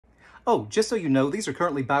Oh, just so you know, these are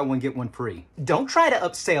currently buy one, get one free. Don't try to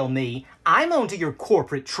upsell me. I'm onto your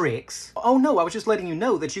corporate tricks. Oh no, I was just letting you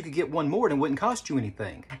know that you could get one more and it wouldn't cost you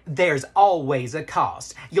anything. There's always a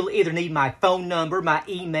cost. You'll either need my phone number, my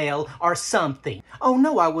email, or something. Oh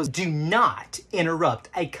no, do not interrupt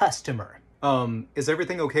a customer. Is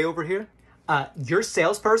everything okay over here? Your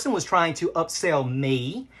salesperson was trying to upsell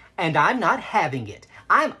me, and I'm not having it.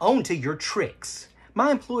 I'm onto your tricks. My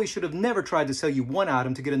employee should have never tried to sell you one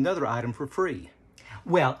item to get another item for free.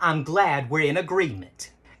 Well, I'm glad we're in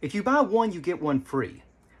agreement. If you buy one, you get one free.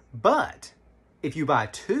 But if you buy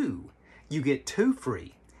two, you get two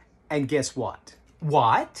free. And guess what?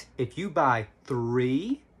 What? If you buy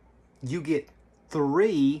three, you get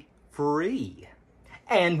three free.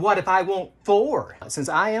 And what if I want four? Since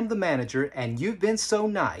I am the manager and you've been so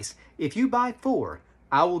nice, if you buy four,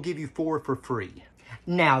 I will give you four for free.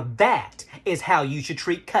 Now that is how you should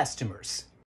treat customers.